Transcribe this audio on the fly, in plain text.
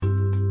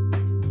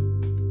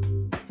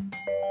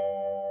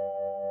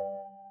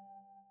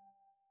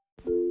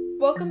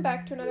Welcome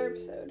back to another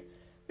episode,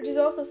 which is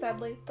also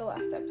sadly the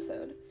last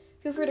episode.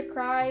 Feel free to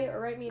cry or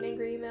write me an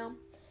angry email.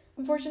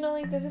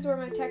 Unfortunately, this is where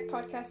my tech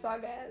podcast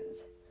saga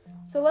ends.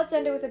 So let's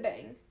end it with a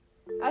bang.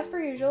 As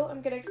per usual,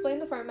 I'm going to explain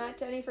the format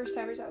to any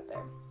first-timers out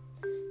there.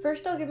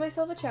 First, I'll give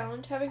myself a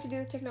challenge having to do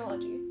with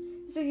technology.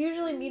 This is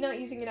usually me not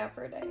using an app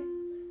for a day.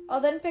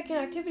 I'll then pick an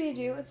activity to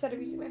do instead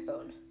of using my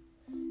phone.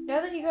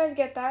 Now that you guys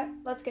get that,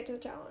 let's get to the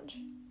challenge.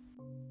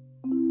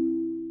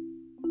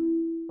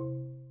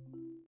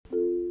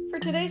 For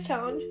today's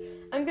challenge,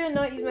 I'm going to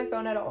not use my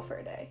phone at all for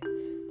a day.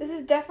 This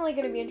is definitely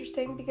going to be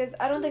interesting because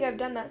I don't think I've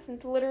done that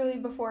since literally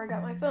before I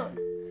got my phone.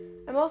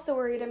 I'm also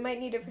worried I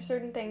might need it for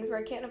certain things where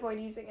I can't avoid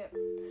using it.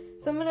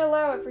 So I'm going to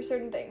allow it for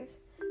certain things.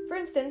 For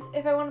instance,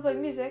 if I want to play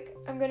music,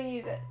 I'm going to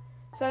use it.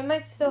 So I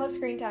might still have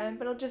screen time,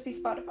 but it'll just be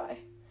Spotify.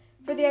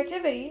 For the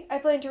activity, I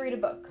plan to read a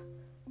book.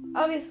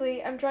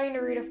 Obviously, I'm trying to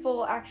read a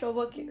full actual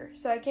book here,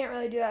 so I can't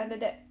really do that in a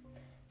day.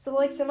 So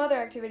like some other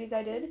activities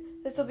I did,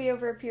 this will be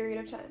over a period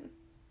of time.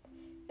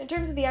 In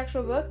terms of the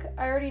actual book,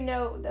 I already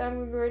know that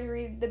I'm going to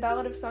read The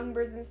Ballad of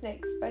Songbirds and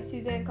Snakes by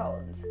Suzanne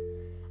Collins.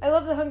 I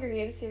love the Hunger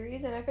Games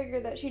series, and I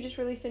figured that she just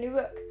released a new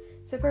book,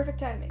 so perfect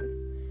timing.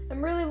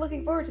 I'm really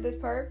looking forward to this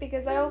part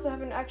because I also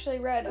haven't actually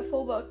read a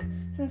full book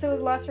since it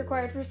was last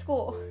required for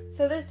school,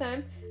 so this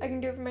time I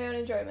can do it for my own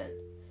enjoyment.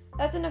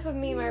 That's enough of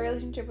me and my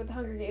relationship with the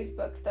Hunger Games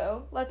books,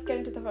 though. Let's get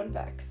into the fun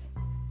facts.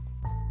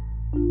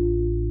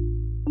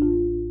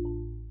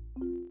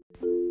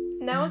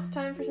 Now it's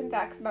time for some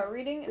facts about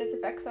reading and its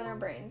effects on our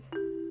brains.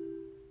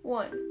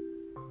 1.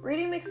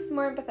 Reading makes us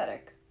more empathetic.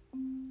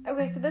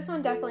 Okay, so this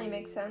one definitely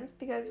makes sense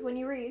because when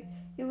you read,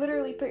 you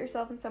literally put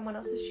yourself in someone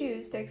else's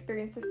shoes to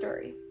experience the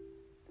story.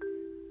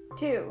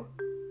 2.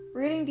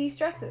 Reading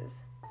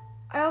de-stresses.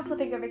 I also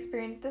think I've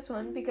experienced this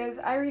one because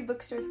I read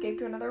books to escape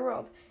to another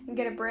world and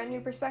get a brand new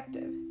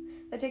perspective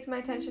that takes my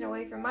attention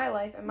away from my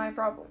life and my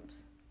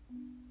problems.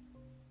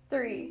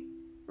 3.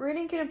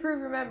 Reading can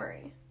improve your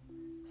memory.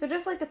 So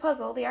just like the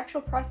puzzle, the actual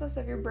process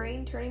of your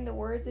brain turning the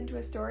words into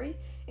a story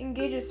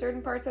engages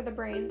certain parts of the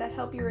brain that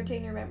help you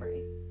retain your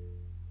memory.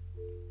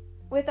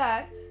 With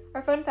that,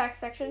 our fun facts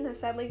section has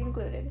sadly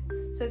concluded,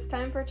 so it's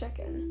time for a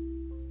check-in.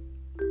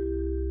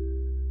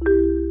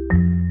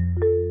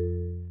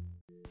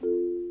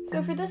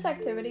 So for this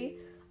activity,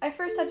 I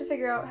first had to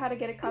figure out how to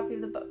get a copy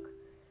of the book.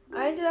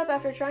 I ended up,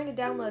 after trying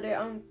to download it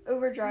on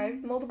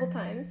Overdrive multiple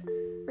times,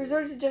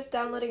 resorted to just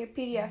downloading a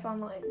PDF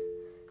online.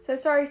 So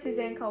sorry,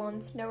 Suzanne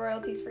Collins, no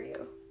royalties for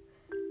you.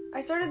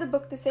 I started the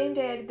book the same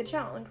day I did the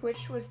challenge,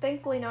 which was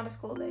thankfully not a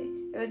school day.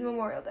 It was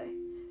Memorial Day.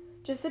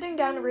 Just sitting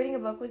down and reading a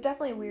book was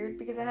definitely weird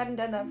because I hadn't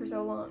done that for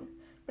so long.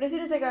 But as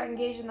soon as I got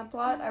engaged in the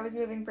plot, I was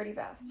moving pretty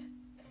fast.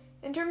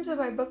 In terms of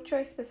my book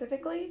choice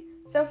specifically,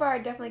 so far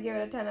I'd definitely give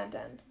it a 10 out of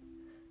 10.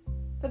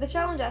 For the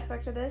challenge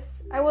aspect of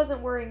this, I wasn't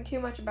worrying too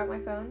much about my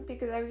phone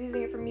because I was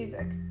using it for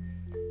music.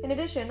 In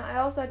addition, I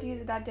also had to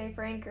use it that day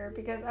for Anchor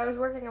because I was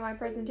working on my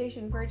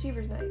presentation for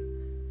Achievers Night.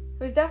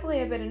 It was definitely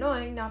a bit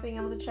annoying not being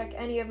able to check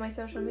any of my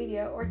social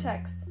media or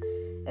texts,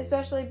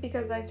 especially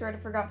because I sort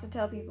of forgot to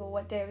tell people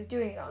what day I was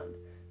doing it on.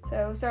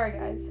 So, sorry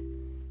guys.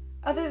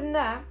 Other than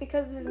that,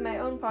 because this is my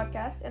own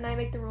podcast and I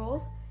make the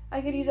rules, I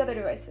could use other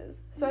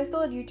devices, so I still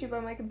had YouTube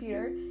on my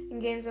computer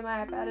and games on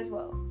my iPad as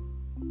well.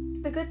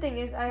 The good thing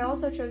is I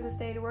also chose this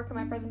day to work on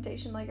my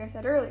presentation like I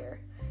said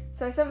earlier,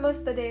 so I spent most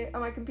of the day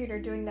on my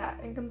computer doing that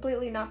and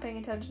completely not paying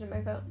attention to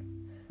my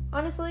phone.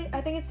 Honestly,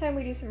 I think it's time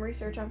we do some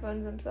research on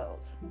phones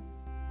themselves.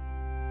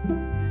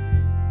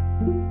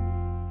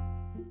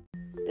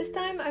 This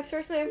time, I've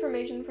sourced my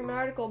information from an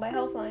article by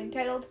Healthline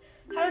titled,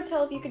 How to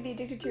Tell If You Could Be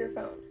Addicted to Your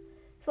Phone.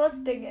 So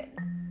let's dig in.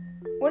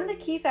 One of the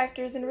key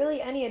factors in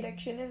really any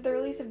addiction is the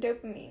release of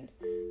dopamine,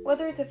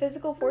 whether it's a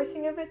physical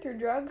forcing of it through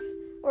drugs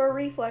or a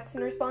reflex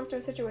in response to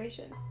a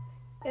situation.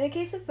 In the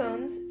case of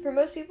phones, for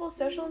most people,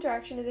 social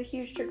interaction is a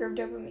huge trigger of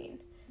dopamine.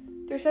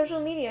 Through social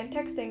media and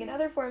texting and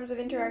other forms of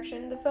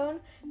interaction, the phone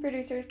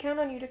producers count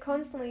on you to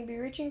constantly be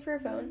reaching for your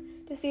phone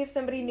to see if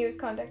somebody new is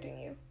contacting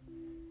you.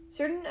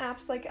 Certain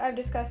apps, like I've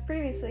discussed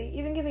previously,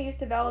 even can be used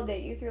to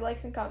validate you through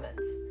likes and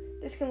comments.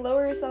 This can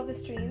lower your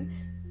self-esteem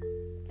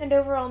and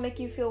overall make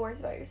you feel worse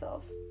about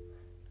yourself.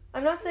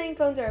 I'm not saying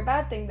phones are a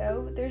bad thing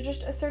though, there's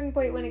just a certain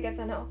point when it gets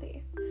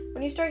unhealthy.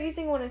 When you start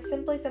using one as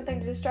simply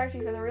something to distract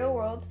you from the real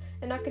world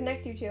and not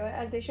connect you to it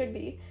as they should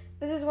be,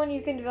 this is when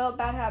you can develop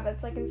bad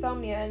habits like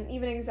insomnia and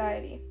even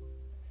anxiety.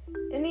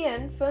 In the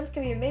end, phones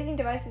can be amazing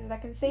devices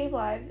that can save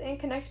lives and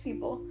connect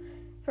people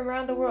from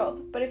around the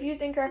world, but if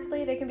used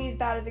incorrectly, they can be as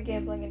bad as a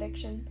gambling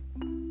addiction.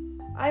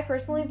 I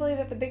personally believe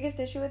that the biggest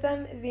issue with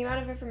them is the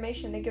amount of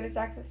information they give us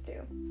access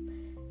to.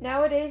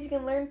 Nowadays, you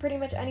can learn pretty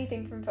much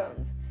anything from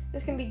phones.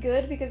 This can be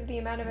good because of the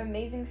amount of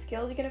amazing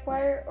skills you can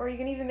acquire, or you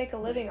can even make a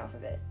living off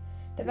of it.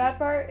 The bad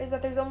part is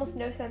that there's almost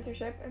no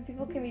censorship, and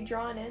people can be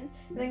drawn in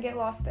and then get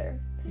lost there.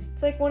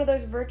 It's like one of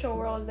those virtual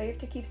worlds that you have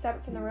to keep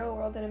separate from the real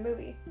world in a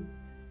movie.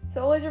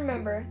 So always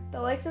remember,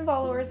 the likes and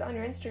followers on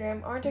your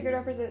Instagram aren't a good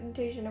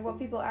representation of what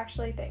people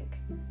actually think.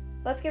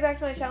 Let's get back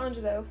to my challenge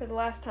though for the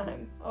last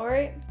time,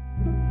 alright?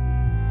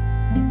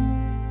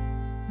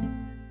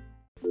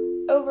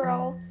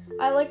 Overall,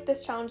 I liked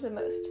this challenge the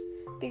most,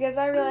 because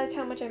I realized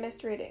how much I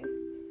missed reading.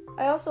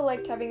 I also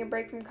liked having a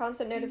break from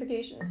constant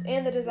notifications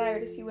and the desire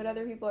to see what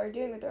other people are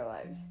doing with their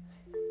lives.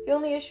 The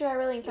only issue I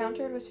really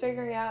encountered was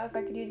figuring out if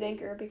I could use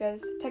Anchor,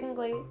 because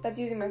technically that's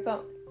using my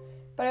phone,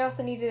 but I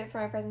also needed it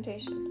for my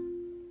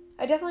presentation.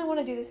 I definitely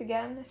want to do this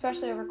again,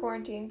 especially over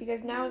quarantine,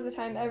 because now is the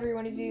time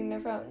everyone is using their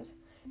phones,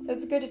 so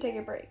it's good to take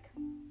a break.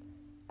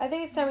 I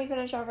think it's time we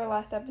finish off our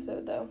last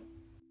episode, though.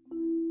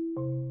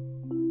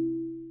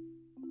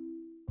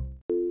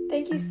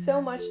 Thank you so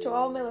much to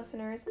all my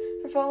listeners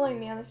for following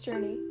me on this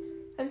journey.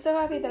 I'm so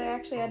happy that I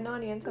actually had an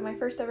audience on my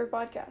first ever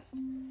podcast.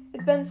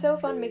 It's been so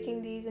fun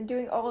making these and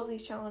doing all of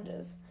these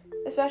challenges.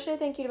 Especially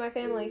thank you to my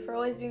family for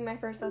always being my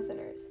first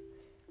listeners.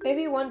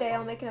 Maybe one day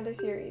I'll make another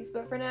series,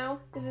 but for now,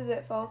 this is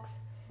it,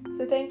 folks.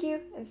 So thank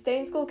you, and stay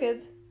in school,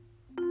 kids.